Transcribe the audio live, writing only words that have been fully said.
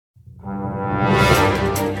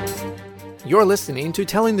You're listening to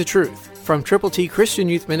Telling the Truth from Triple T Christian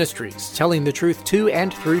Youth Ministries, telling the truth to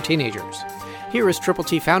and through teenagers. Here is Triple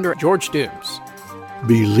T founder George Dooms.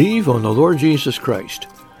 Believe on the Lord Jesus Christ.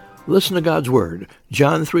 Listen to God's Word.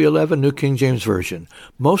 John 3:11, New King James Version.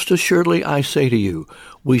 Most assuredly I say to you,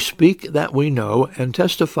 we speak that we know and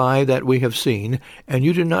testify that we have seen, and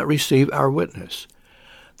you do not receive our witness.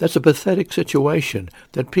 That's a pathetic situation,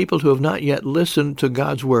 that people who have not yet listened to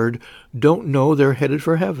God's Word don't know they're headed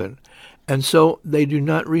for heaven, and so they do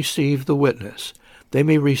not receive the witness. They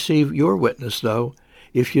may receive your witness, though,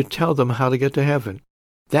 if you tell them how to get to heaven.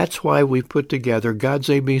 That's why we've put together God's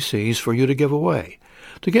ABCs for you to give away.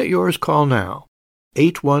 To get yours, call now,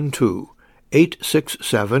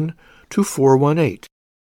 812-867-2418.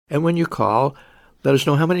 And when you call, let us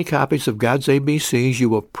know how many copies of God's ABCs you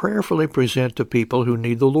will prayerfully present to people who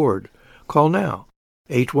need the Lord. Call now,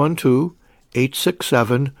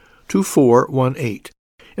 812-867-2418.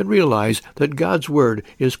 And realize that God's Word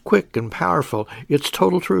is quick and powerful. It's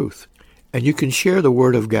total truth. And you can share the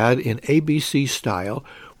Word of God in ABC style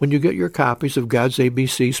when you get your copies of God's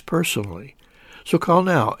ABCs personally. So call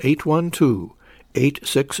now,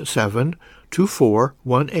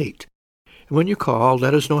 812-867-2418. And when you call,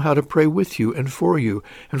 let us know how to pray with you and for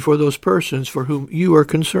those persons for whom you are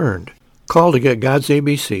concerned. Call to get God's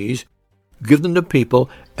ABCs, give them to people,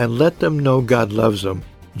 and let them know God loves them.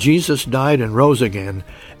 Jesus died and rose again,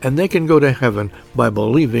 and they can go to heaven by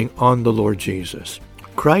believing on the Lord Jesus.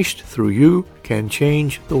 Christ, through you, can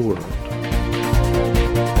change the world.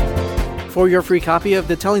 For your free copy of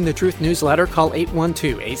the Telling the Truth newsletter, call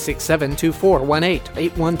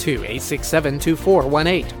 812-867-2418,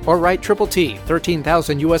 812-867-2418, or write Triple T,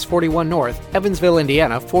 13,000 U.S. 41 North, Evansville,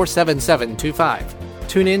 Indiana, 47725.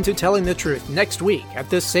 Tune in to Telling the Truth next week at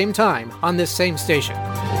this same time on this same station.